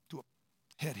up to a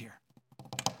head here.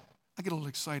 I get a little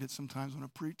excited sometimes when I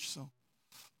preach, so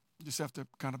you just have to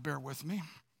kind of bear with me.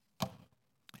 And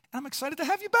I'm excited to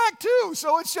have you back too,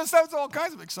 so it's just that's all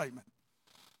kinds of excitement.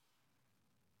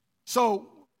 So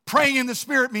praying in the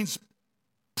Spirit means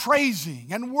praising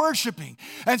and worshiping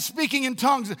and speaking in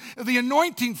tongues. The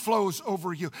anointing flows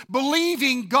over you.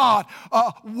 Believing God,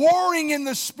 warring in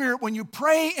the Spirit. When you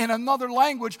pray in another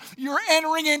language, you're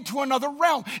entering into another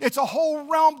realm. It's a whole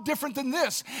realm different than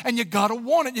this. And you got to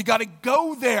want it. You got to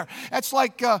go there. That's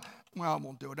like, well, I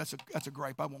won't do it. That's a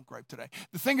gripe. I won't gripe today.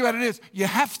 The thing about it is, you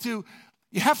have to,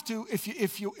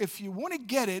 if you want to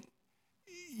get it,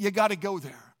 you got to go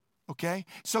there. Okay?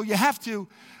 So you have to,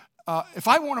 if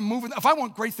I want to move, if I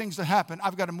want great things to happen,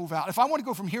 I've got to move out. If I want to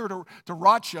go from here to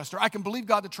Rochester, I can believe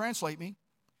God to translate me.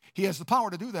 He has the power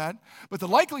to do that. But the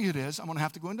likelihood is I'm going to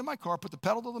have to go into my car, put the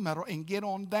pedal to the metal, and get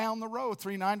on down the road,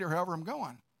 390 or however I'm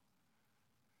going.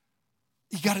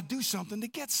 You got to do something to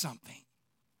get something.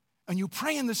 And you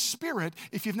pray in the Spirit.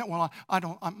 If you've not, well, I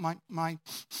don't. My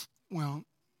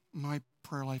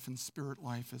prayer life and spirit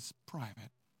life is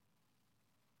private,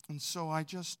 and so I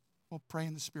just. Well, pray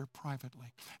in the Spirit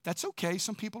privately. That's okay.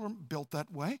 Some people are built that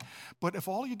way. But if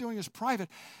all you're doing is private,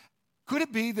 could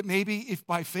it be that maybe if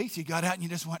by faith you got out and you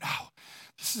just went, oh,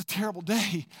 this is a terrible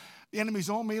day. The enemy's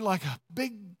on me like a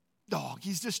big dog.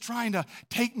 He's just trying to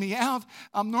take me out.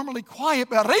 I'm normally quiet,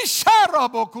 but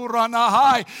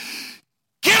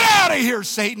get out of here,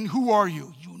 Satan. Who are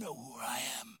you? You know who I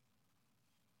am.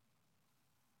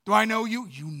 Do I know you?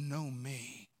 You know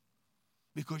me.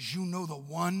 Because you know the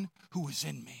one who is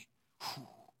in me. Whew.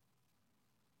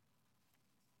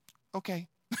 Okay.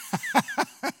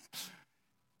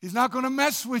 He's not going to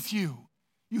mess with you.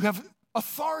 You have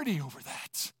authority over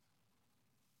that.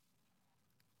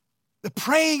 The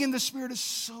praying in the Spirit is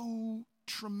so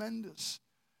tremendous.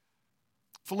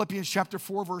 Philippians chapter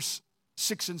 4, verse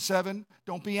 6 and 7.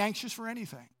 Don't be anxious for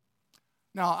anything.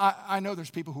 Now, I know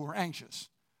there's people who are anxious.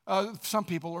 Some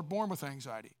people are born with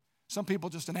anxiety. Some people,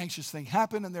 just an anxious thing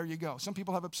happened, and there you go. Some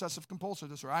people have obsessive compulsive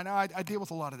disorder. I know I deal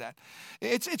with a lot of that.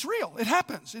 It's real. It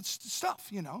happens. It's stuff,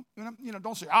 you know.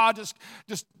 Don't say,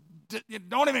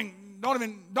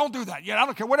 don't do that. I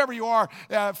don't care. Whatever you are,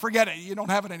 forget it. You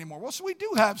don't have it anymore. Well, so we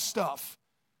do have stuff.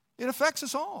 It affects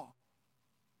us all.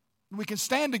 We can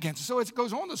stand against it. So it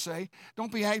goes on to say,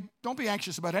 don't be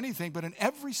anxious about anything, but in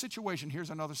every situation, here's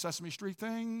another Sesame Street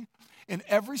thing. In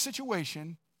every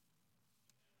situation,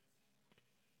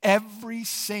 every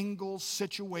single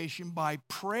situation, by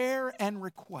prayer and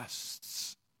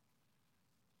requests,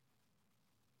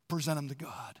 present them to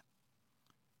God.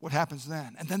 What happens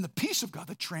then? And then the peace of God,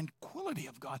 the tranquility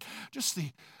of God, just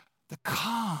the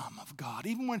calm of God.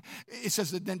 Even when it says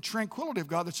that then tranquility of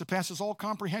God that surpasses all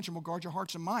comprehension will guard your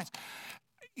hearts and minds.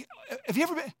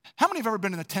 How many have ever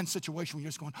been in a tense situation where you're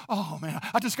just going, oh man,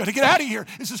 I just got to get out of here.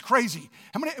 This is crazy.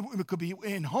 How many, it could be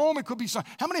in home, it could be,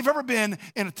 how many have ever been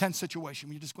in a tense situation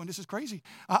where you're just going, this is crazy.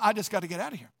 I just got to get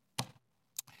out of here.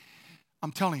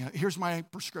 I'm telling you, here's my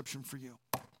prescription for you.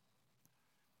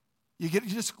 You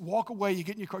just walk away, you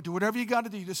get in your car, do whatever you got to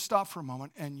do, you just stop for a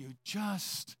moment and you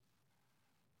just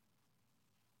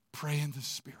pray in the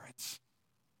Spirit.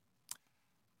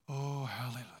 Oh,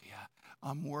 hallelujah.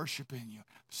 I'm worshiping you,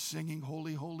 singing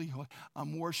holy, holy, holy.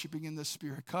 I'm worshiping in the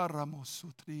Spirit.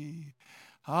 Karamosutri.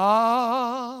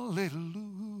 Hallelujah,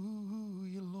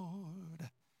 Lord.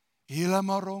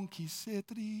 Ilamaronki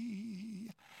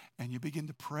setri. And you begin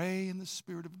to pray in the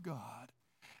Spirit of God,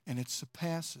 and it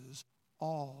surpasses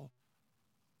all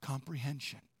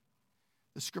comprehension.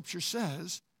 The Scripture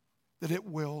says that it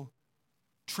will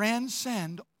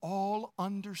transcend all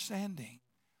understanding.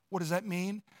 What does that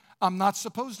mean? I'm not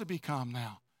supposed to be calm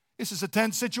now. This is a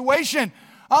tense situation.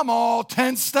 I'm all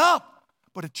tensed up.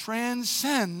 But it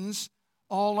transcends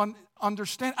all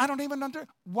understanding. I don't even understand.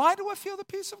 Why do I feel the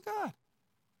peace of God?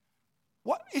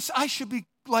 I should be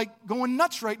like going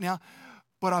nuts right now,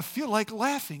 but I feel like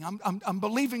laughing. I'm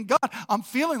believing God. I'm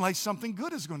feeling like something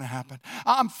good is going to happen.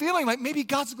 I'm feeling like maybe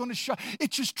God's going to show. It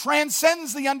just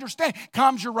transcends the understanding.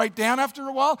 Calms you right down after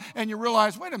a while, and you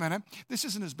realize, wait a minute, this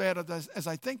isn't as bad as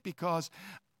I think, because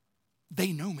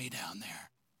they know me down there.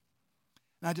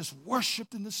 And I just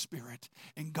worshiped in the Spirit,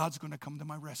 and God's going to come to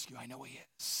my rescue. I know He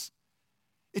is.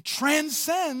 It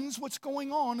transcends what's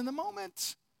going on in the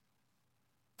moment.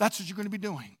 That's what you're going to be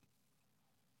doing.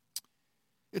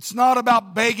 It's not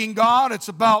about begging God. It's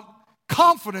about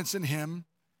confidence in Him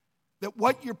that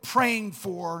what you're praying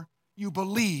for, you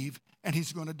believe, and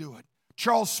He's going to do it.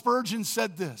 Charles Spurgeon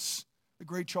said this, the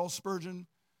great Charles Spurgeon,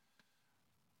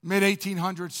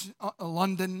 mid-1800s,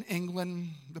 London, England,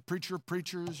 the preacher of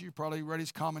preachers. You probably read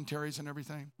his commentaries and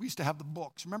everything. We used to have the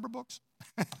books. Remember books?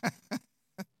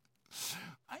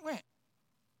 Wait,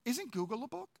 isn't Google a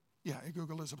book? Yeah,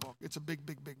 Google is a book. It's a big,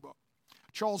 big, big book.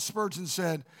 Charles Spurgeon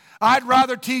said, I'd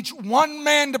rather teach one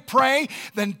man to pray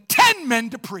than 10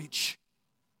 men to preach.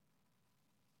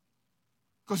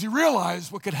 Because he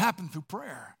realized what could happen through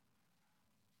prayer.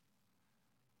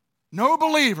 No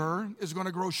believer is going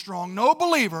to grow strong. No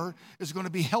believer is going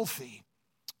to be healthy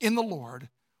in the Lord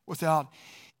without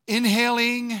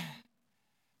inhaling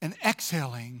and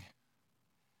exhaling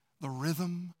the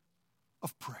rhythm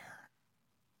of prayer.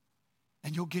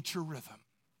 And you'll get your rhythm.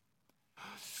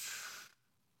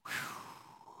 Whew.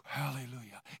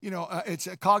 Hallelujah. It's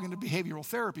a cognitive behavioral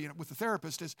therapy. And with the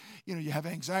therapist is, you have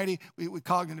anxiety, we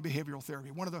cognitive behavioral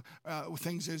therapy. One of the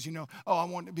things is, I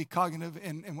want to be cognitive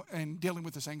and dealing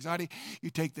with this anxiety. You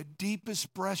take the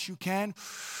deepest breaths you can,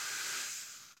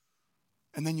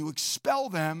 and then you expel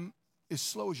them as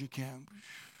slow as you can.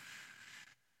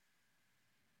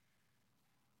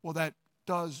 Well, that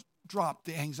does drop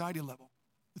the anxiety level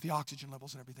with the oxygen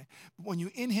levels and everything. But when you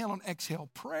inhale and exhale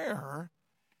prayer,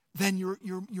 then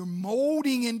you're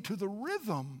molding into the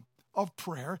rhythm of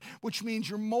prayer, which means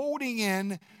you're molding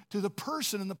in to the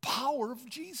person and the power of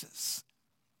Jesus.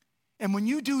 And when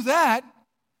you do that,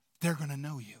 they're going to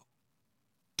know you.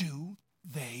 Do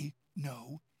they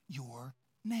know your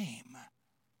name?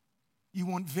 You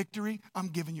want victory? I'm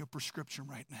giving you a prescription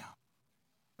right now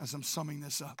as I'm summing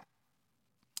this up.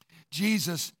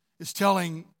 Jesus is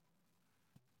telling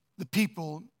the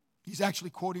people, he's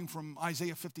actually quoting from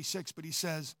Isaiah 56, but he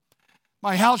says,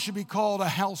 my house should be called a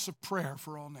house of prayer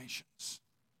for all nations.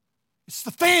 It's the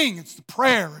thing, it's the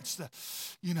prayer, it's the,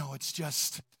 it's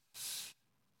just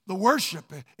the worship.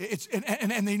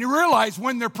 And they realize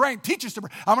when they're praying, teach us to pray.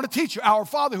 I'm going to teach you, our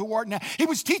Father who art in heaven. He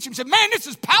was teaching, he said, man, this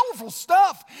is powerful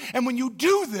stuff. And when you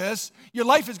do this, your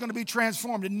life is going to be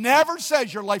transformed. It never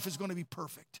says your life is going to be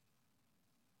perfect.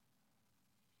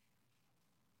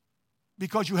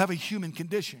 Because you have a human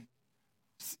condition.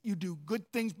 You do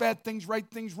good things, bad things, right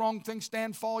things, wrong things,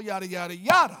 stand, fall, yada, yada,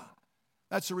 yada.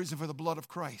 That's the reason for the blood of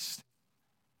Christ.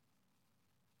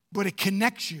 But it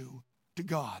connects you to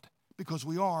God because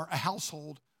we are a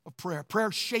household of prayer.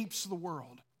 Prayer shapes the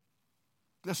world.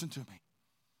 Listen to me.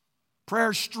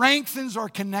 Prayer strengthens our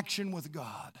connection with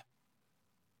God.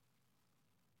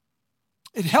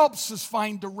 It helps us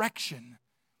find direction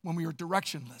when we are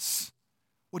directionless.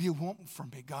 What do you want from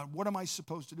me, God? What am I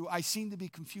supposed to do? I seem to be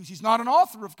confused. He's not an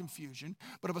author of confusion,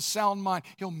 but of a sound mind.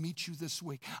 He'll meet you this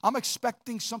week. I'm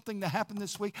expecting something to happen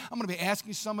this week. I'm going to be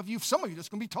asking some of you just going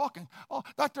to be talking. Oh,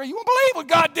 Dr. A, you won't believe what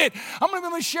God did. I'm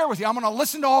going to share with you. I'm going to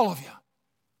listen to all of you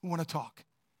who want to talk.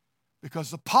 Because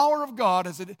the power of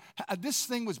God, this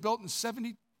thing was built in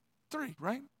 73,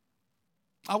 right?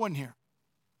 I wasn't here.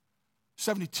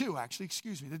 72, actually,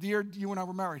 excuse me. The year you and I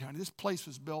were married, honey. This place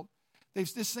was built.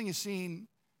 This thing is seen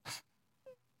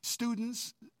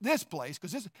students, this place,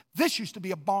 because this used to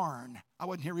be a barn. I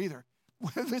wasn't here either.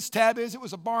 Where this tab is, it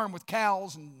was a barn with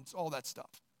cows and all that stuff.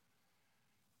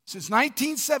 Since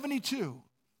 1972,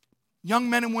 young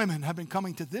men and women have been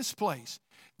coming to this place.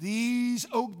 These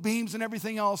oak beams and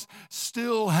everything else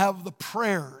still have the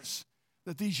prayers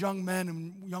that these young men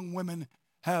and young women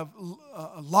have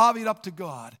lobbied up to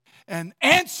God and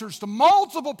answers to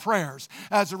multiple prayers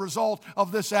as a result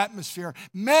of this atmosphere.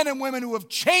 Men and women who have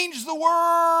changed the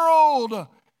world.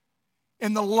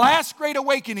 In the last great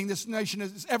awakening this nation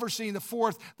has ever seen, the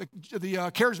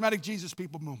charismatic Jesus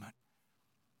people movement.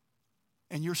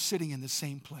 And you're sitting in the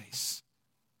same place.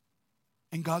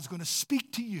 And God's going to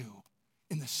speak to you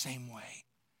in the same way.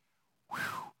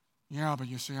 Whew. Yeah, but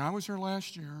you see, I was here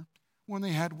last year when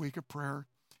they had week of prayer.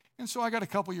 And so I got a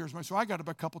couple years, so I got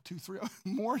about a couple, 2, 3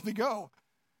 more to go.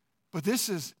 But this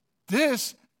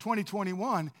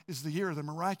 2021 is the year of the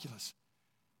miraculous.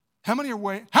 How many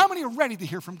are ready to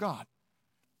hear from God?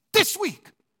 This week,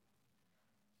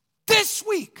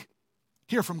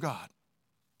 hear from God.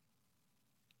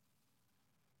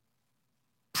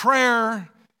 Prayer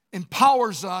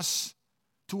empowers us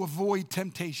to avoid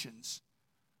temptations.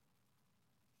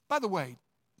 By the way,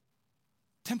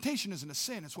 temptation isn't a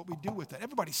sin. It's what we do with it.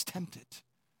 Everybody's tempted.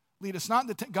 Lead us not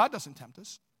into God doesn't tempt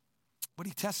us, but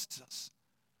He tests us.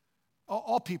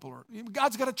 All people are.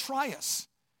 God's got to try us.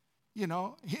 He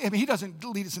doesn't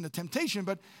lead us into temptation,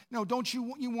 but no, don't you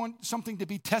want something to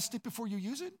be tested before you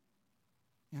use it?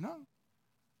 You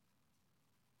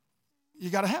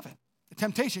got to have it.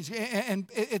 Temptations, and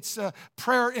it's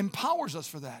prayer empowers us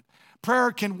for that.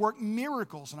 Prayer can work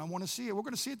miracles, and I want to see it. We're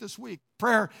going to see it this week.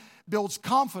 Prayer builds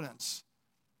confidence.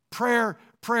 Prayer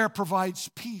provides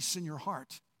peace in your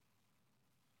heart.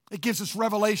 It gives us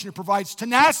revelation. It provides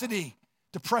tenacity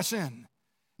to press in.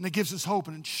 And it gives us hope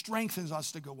and it strengthens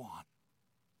us to go on.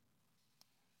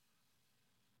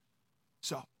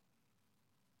 So,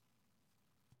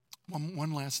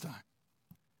 one last time.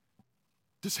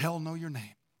 Does hell know your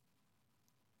name?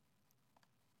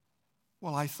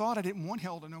 Well, I thought I didn't want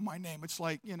hell to know my name. It's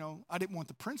like, I didn't want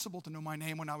the principal to know my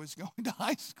name when I was going to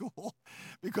high school.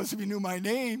 Because if he knew my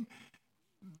name,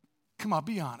 come on,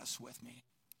 be honest with me.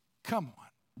 Come on,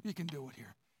 you can do it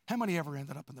here. How many ever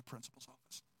ended up in the principal's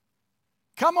office?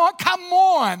 Come on. Come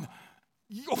on.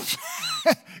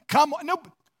 Nope.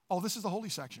 Oh, this is the holy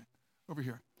section over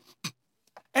here.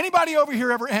 Anybody over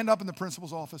here ever end up in the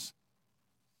principal's office?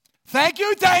 Thank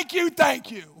you.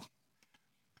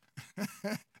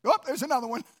 Oh, there's another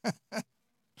one.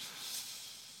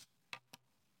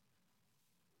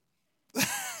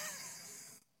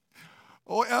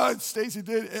 Stacy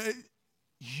did.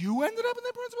 You ended up in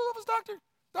the principal's office, Doctor?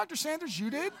 Dr. Sanders, you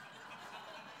did?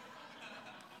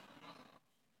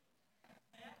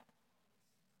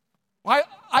 Well,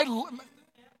 I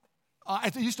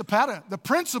used to paddle. The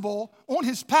principal, on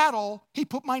his paddle, he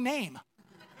put my name.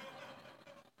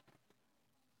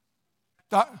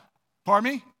 Pardon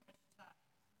me?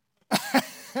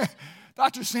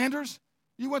 Dr. Sanders,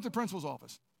 you went to the principal's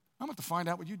office. I'm going to find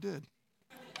out what you did.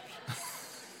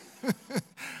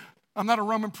 I'm not a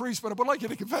Roman priest, but I would like you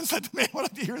to confess that to me. I would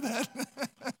like to hear that.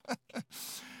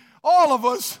 All of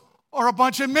us are a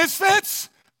bunch of misfits.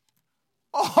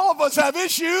 All of us have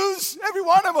issues, every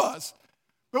one of us.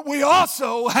 But we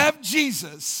also have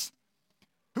Jesus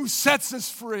who sets us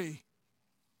free.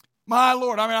 My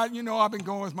Lord, I've been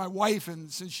going with my wife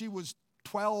since she was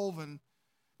 12, and,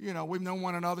 we've known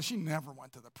one another. She never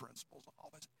went to the principal's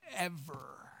office,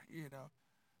 ever,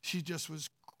 She just was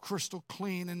crystal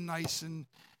clean and nice. And,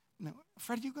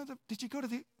 Fred, did you go to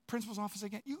the principal's office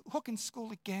again? You hooking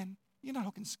school again? You're not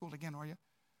hooking school again, are you?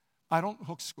 I don't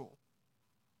hook school.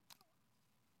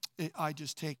 I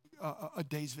just take a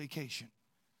day's vacation.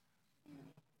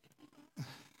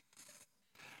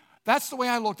 That's the way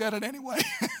I looked at it anyway.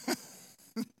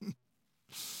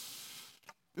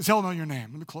 Does hell know your name?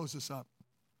 Let me close this up.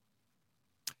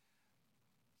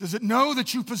 Does it know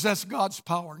that you possess God's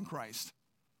power in Christ?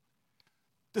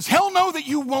 Does hell know that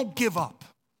you won't give up?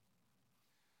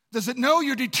 Does it know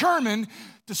you're determined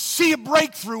to see a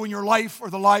breakthrough in your life or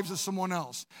the lives of someone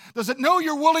else? Does it know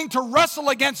you're willing to wrestle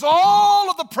against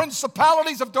all of the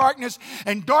principalities of darkness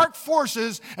and dark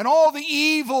forces and all the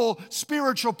evil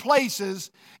spiritual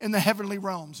places in the heavenly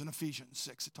realms in Ephesians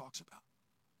 6 it talks about?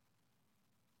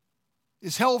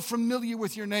 Is hell familiar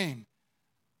with your name?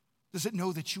 Does it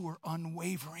know that you are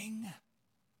unwavering?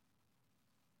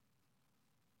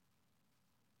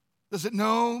 Does it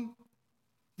know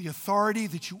the authority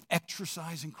that you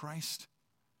exercise in Christ?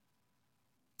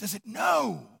 Does it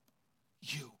know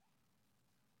you?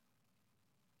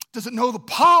 Does it know the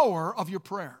power of your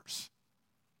prayers?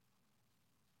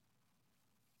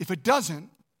 If it doesn't,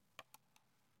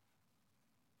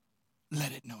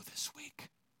 let it know this week.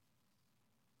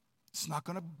 It's not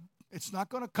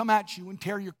going to come at you and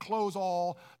tear your clothes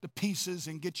all to pieces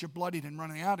and get you bloodied and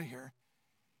running out of here.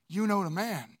 You know the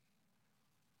man.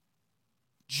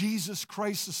 Jesus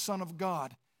Christ, the Son of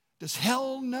God. Does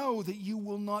hell know that you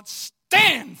will not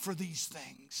stand for these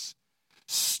things?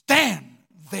 Stand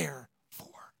therefore.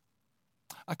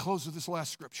 I close with this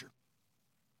last scripture.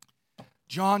 1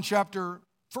 John chapter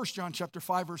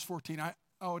 5, verse 14.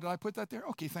 Did I put that there?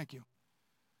 Okay, thank you.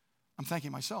 I'm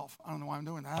thanking myself. I don't know why I'm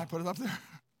doing that. I put it up there.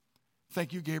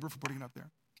 Thank you, Gabriel, for putting it up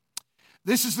there.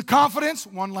 This is the confidence.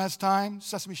 One last time.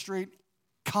 Sesame Street.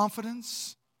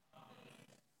 Confidence.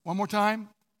 One more time.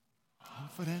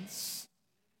 Confidence.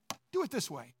 Do it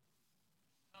this way.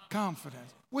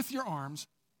 Confidence. With your arms.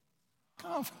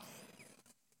 Confidence.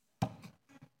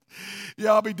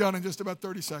 Yeah, I'll be done in just about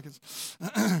 30 seconds.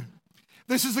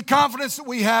 This is the confidence that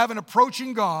we have in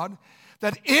approaching God,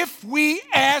 that if we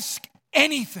ask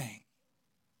anything,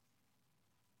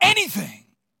 anything.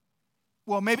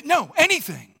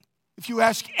 If you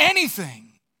ask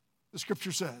anything, the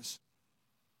scripture says,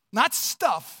 not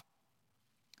stuff.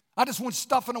 I just want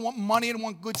stuff, and I want money, and I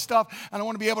want good stuff, and I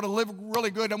want to be able to live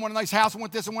really good. I want a nice house, I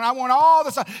want this, and I want all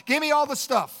this stuff. Give me all the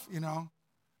stuff,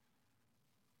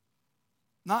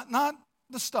 Not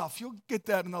the stuff. You'll get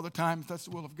that another time if that's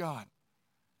the will of God.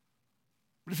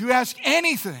 But if you ask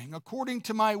anything according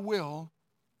to my will,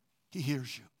 he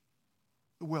hears you.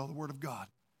 The will, the word of God.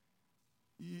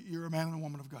 You're a man and a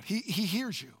woman of God. He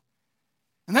hears you.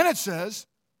 And then it says,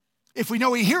 if we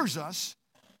know he hears us,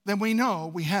 then we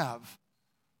know we have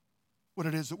what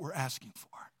it is that we're asking for.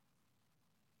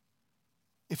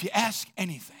 If you ask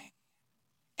anything,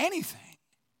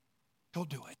 he'll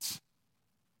do it.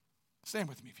 Stand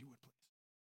with me if you would, please.